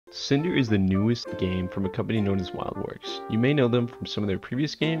Cinder is the newest game from a company known as Wildworks. You may know them from some of their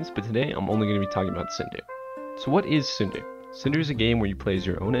previous games, but today I'm only going to be talking about Cinder. So what is Cinder? Cinder is a game where you play as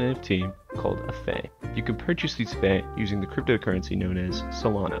your own NFT called a Fae. You can purchase these Fae using the cryptocurrency known as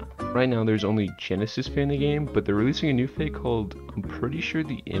Solana. Right now there's only Genesis Fae in the game, but they're releasing a new Fae called, I'm pretty sure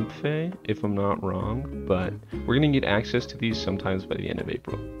the Imp Fae, if I'm not wrong, but we're going to get access to these sometimes by the end of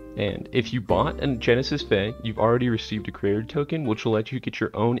April. And if you bought a Genesis Fae, you've already received a creator token, which will let you get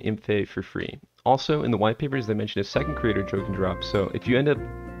your own Imp Fae for free. Also, in the white papers, they mentioned a second creator token drop, so if you end up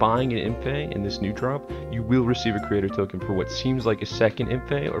buying an Imp Fae in this new drop, you will receive a creator token for what seems like a second Imp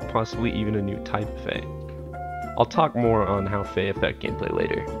Fae, or possibly even a new type of Fae. I'll talk more on how Fae affect gameplay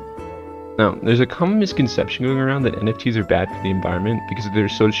later. Now, there's a common misconception going around that NFTs are bad for the environment because of their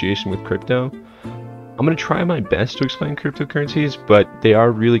association with crypto. I'm going to try my best to explain cryptocurrencies, but they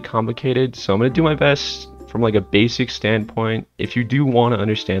are really complicated, so I'm going to do my best from like a basic standpoint. If you do want to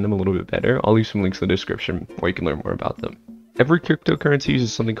understand them a little bit better, I'll leave some links in the description where you can learn more about them. Every cryptocurrency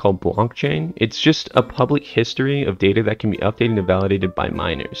uses something called blockchain. It's just a public history of data that can be updated and validated by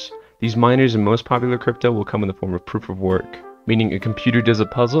miners. These miners in most popular crypto will come in the form of proof of work, meaning a computer does a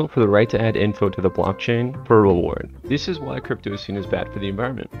puzzle for the right to add info to the blockchain for a reward. This is why crypto is seen as bad for the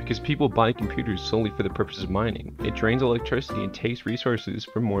environment, because people buy computers solely for the purpose of mining. It drains electricity and takes resources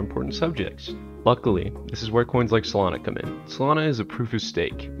from more important subjects. Luckily, this is where coins like Solana come in. Solana is a proof of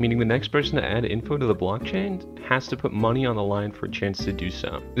stake, meaning the next person to add info to the blockchain has to put money on the line for a chance to do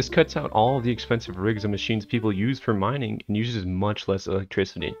so. This cuts out all of the expensive rigs and machines people use for mining and uses much less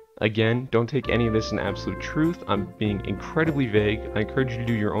electricity. Again, don't take any of this in absolute truth. I'm being incredibly vague. I encourage you to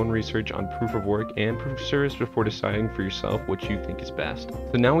do your own research on proof of work and proof of service before deciding for yourself what you think is best.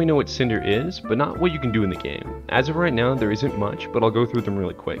 So now we know what Cinder is, but not what you can do in the game. As of right now, there isn't much, but I'll go through them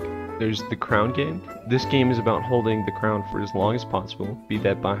really quick. There's the crown game. This game is about holding the crown for as long as possible, be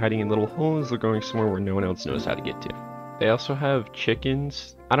that by hiding in little holes or going somewhere where no one else knows how to get to. They also have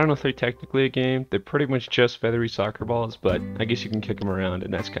chickens. I don't know if they're technically a game. They're pretty much just feathery soccer balls, but I guess you can kick them around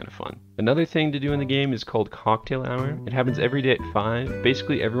and that's kind of fun. Another thing to do in the game is called cocktail hour. It happens every day at 5.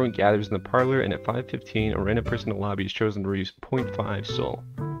 Basically everyone gathers in the parlor, and at 5:15 a random person in the lobby is chosen to raise 0.5 Sol,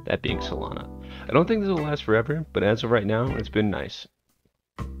 that being Solana. I don't think this will last forever, but as of right now, it's been nice.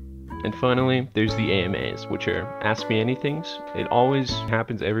 And finally, there's the AMAs, which are Ask Me Anythings. It always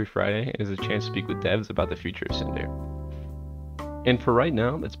happens every Friday and is a chance to speak with devs about the future of Cinder. And for right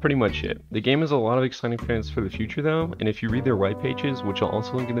now, that's pretty much it. The game has a lot of exciting plans for the future though, and if you read their white pages, which I'll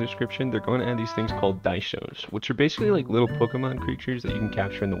also link in the description, they're going to add these things called Daishos, which are basically like little Pokemon creatures that you can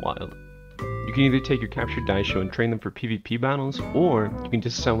capture in the wild. You can either take your captured Daisho and train them for PvP battles, or you can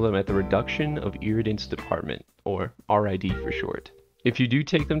disassemble them at the Reduction of Irritants Department, or RID for short. If you do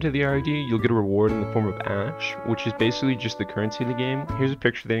take them to the RID, you'll get a reward in the form of Ash, which is basically just the currency of the game. Here's a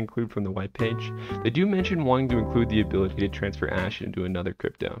picture they include from the white page. They do mention wanting to include the ability to transfer Ash into another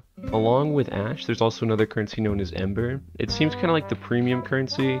crypto. Along with Ash, there's also another currency known as Ember. It seems kind of like the premium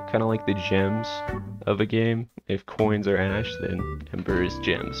currency, kind of like the gems of a game. If coins are Ash, then Ember is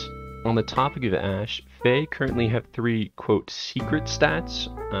gems. On the topic of Ash, Fae currently have 3, quote, secret stats.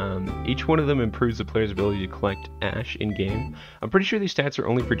 Each one of them improves the player's ability to collect Ash in-game. I'm pretty sure these stats are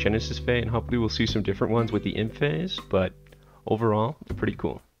only for Genesis Fae, and hopefully we'll see some different ones with the Imp Faes, but overall, they're pretty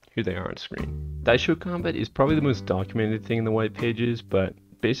cool. Here they are on screen. Daisho combat is probably the most documented thing in the white pages, but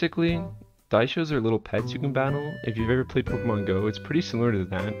basically, Daishos are little pets you can battle. If you've ever played Pokemon Go, it's pretty similar to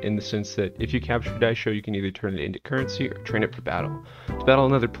that in the sense that if you capture a Daisho, you can either turn it into currency or train it for battle. To battle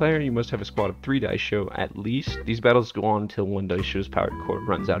another player, you must have a squad of 3 Daisho at least. These battles go on until one Daisho's power core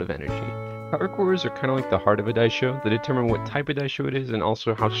runs out of energy. Power cores are kind of like the heart of a Daisho. They determine what type of Daisho it is and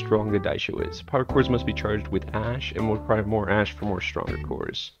also how strong the Daisho is. Power cores must be charged with Ash and will require more Ash for more stronger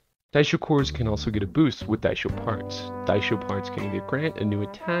cores. Daisho cores can also get a boost with Daisho parts. Daisho parts can either grant a new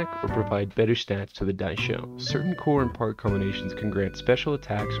attack or provide better stats to the Daisho. Certain core and part combinations can grant special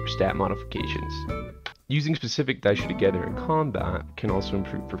attacks or stat modifications. Using specific Daisho together in combat can also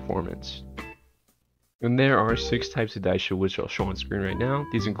improve performance. And there are 6 types of Daisho which I'll show on screen right now.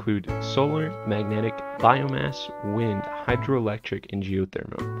 These include solar, magnetic, biomass, wind, hydroelectric, and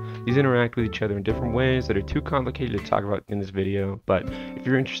geothermal. These interact with each other in different ways that are too complicated to talk about in this video, but if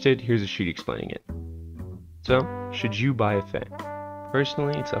you're interested, here's a sheet explaining it. So, should you buy a Fae?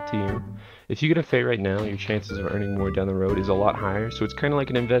 Personally, it's up to you. If you get a Fae right now, your chances of earning more down the road is a lot higher, so it's kind of like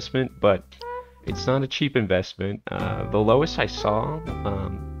an investment, but it's not a cheap investment. The lowest I saw,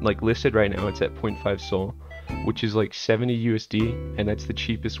 like listed right now, it's at 0.5 Sol, which is like 70 USD, and that's the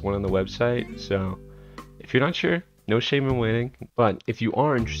cheapest one on the website. So if you're not sure, no shame in waiting. But if you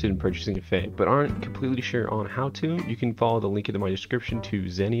are interested in purchasing a Fae, but aren't completely sure on how to, you can follow the link in my description to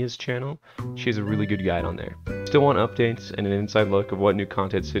Zenia's channel. She has a really good guide on there. Still want updates and an inside look of what new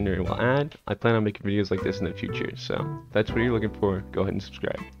content Cinder will add? I plan on making videos like this in the future, so if that's what you're looking for, go ahead and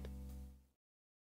subscribe.